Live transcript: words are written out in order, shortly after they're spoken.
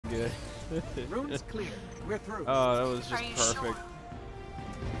Room's clear. We're through. Oh, that was just Are you perfect. sure?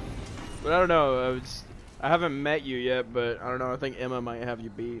 But I don't know. I haven't met you yet, but I don't know. I think Emma might have you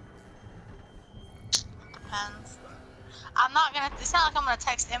beat. Depends. I'm not gonna. It's not like I'm gonna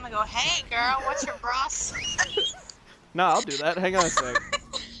text Emma and go, "Hey, girl, what's your bros?" No, I'll do that. Hang on a sec.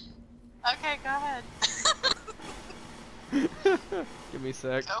 Okay, go ahead. Give me a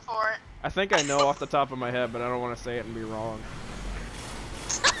sec. Go for it. I think I know off the top of my head, but I don't want to say it and be wrong.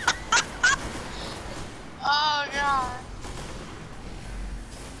 Oh god.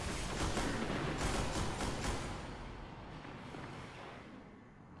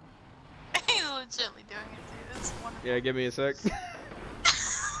 He's legitimately doing it, dude. It's wonderful. Yeah, give me a sec.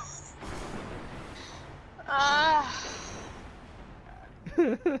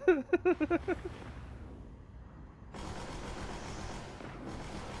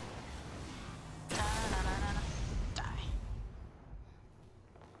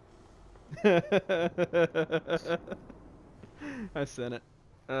 I sent it.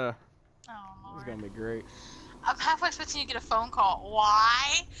 Oh It's lord. gonna be great. I'm halfway expecting you to get a phone call.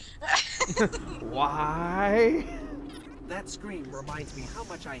 Why? Why? That scream reminds me how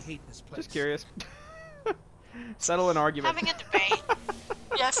much I hate this place. Just curious. Settle an argument. Having a debate.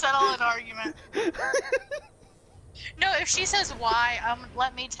 Yeah, settle an argument. No, if she says why,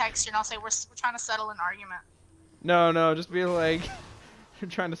 let me text her and I'll say we're trying to settle an argument. No, just be like, you're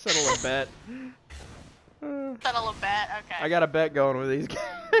trying to settle a bet. Settle a bet, okay. I got a bet going with these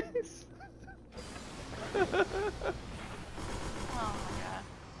guys. Oh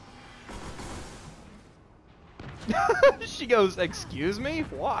my god. She goes, excuse me?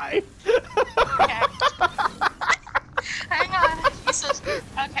 Why? Okay. Hang on. You said,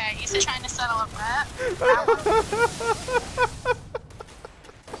 okay, you said trying to settle a bet?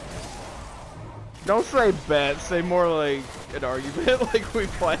 Don't say bet, say more like an argument, like we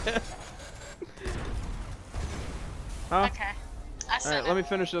planned. Huh? Okay. I sent Alright, it. let me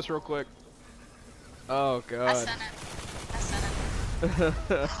finish this real quick. Oh god. I sent it.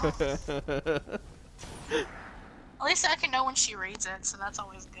 At least I can know when she reads it, so that's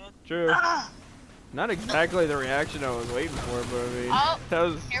always good. True. Not exactly the reaction I was waiting for, but I mean, Oh, that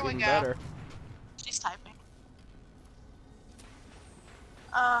was here we even go. better. She's typing.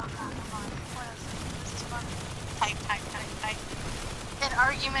 God, come on. What is it? This is fun. Type. An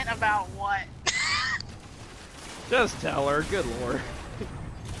argument about what? Just tell her, good lord.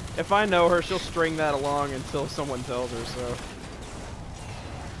 If I know her, she'll string that along until someone tells her so.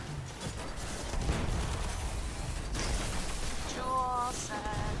 Jewel said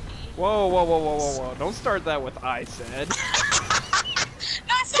he... Whoa. Don't start that with I said. No,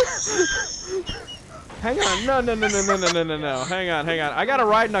 I said... Hang on, no. Hang on. I gotta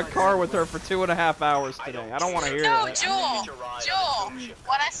ride in a car with her for 2.5 hours today. I don't want to hear No, that. Jewel.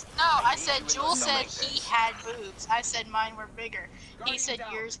 I said Jewel said he had boobs. I said mine were bigger. He said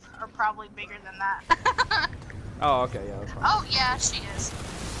yours are probably bigger than that. Oh, okay, yeah, that's fine. Oh, yeah, she is.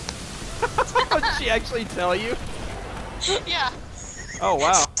 Did she actually tell you? Yeah. Oh,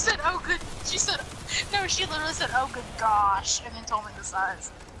 wow. She said, oh, good. She said, no, she literally said, oh, good gosh, and then told me the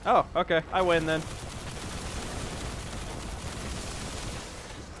size. Oh, okay. I win then.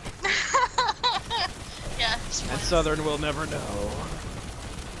 Yeah, she And wins. Southern will never know.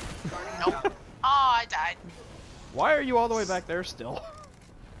 Nope. Oh, I died. Why are you all the way back there still?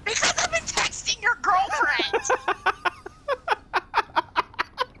 Because I've been texting your girlfriend!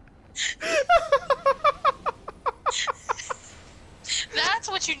 That's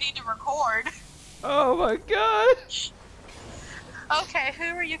what you need to record. Oh my god. Okay, who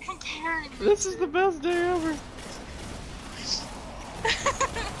are you comparing me This is the best day ever.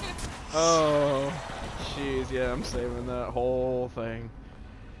 Oh, jeez, yeah, I'm saving that whole thing.